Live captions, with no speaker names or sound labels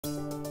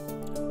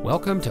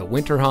Welcome to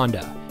Winter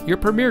Honda, your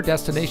premier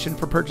destination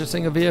for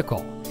purchasing a vehicle.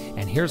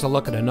 And here's a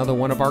look at another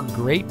one of our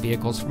great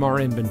vehicles from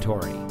our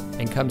inventory,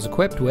 and comes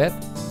equipped with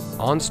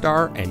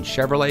OnStar and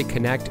Chevrolet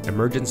Connect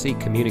emergency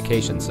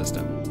communication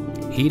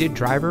system, heated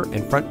driver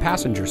and front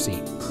passenger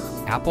seat,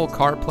 Apple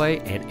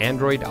CarPlay and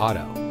Android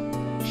Auto,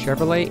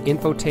 Chevrolet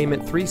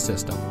Infotainment 3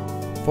 system,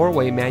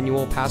 4-way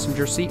manual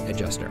passenger seat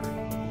adjuster,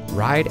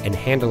 ride and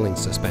handling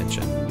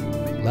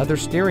suspension, leather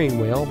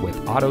steering wheel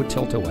with auto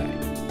tilt-away,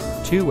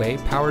 2-way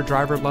power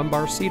driver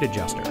lumbar seat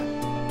adjuster,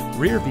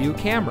 rear view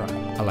camera,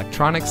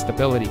 electronic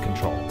stability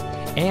control,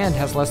 and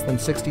has less than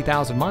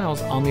 60,000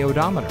 miles on the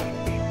odometer.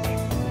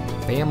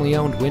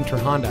 Family-owned Winter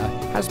Honda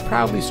has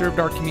proudly served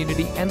our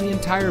community and the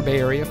entire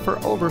Bay Area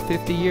for over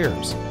 50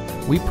 years.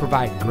 We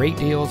provide great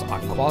deals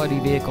on quality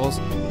vehicles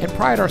and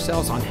pride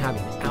ourselves on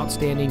having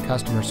outstanding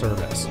customer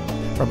service.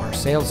 From our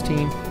sales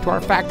team to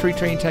our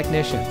factory-trained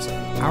technicians,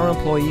 our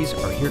employees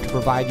are here to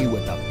provide you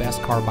with the best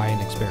car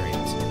buying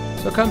experience.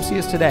 So come see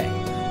us today.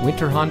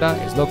 Winter Honda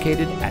is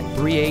located at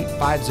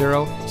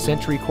 3850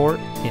 Century Court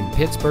in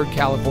Pittsburg,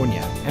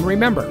 California. And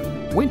remember,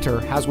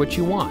 winter has what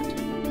you want.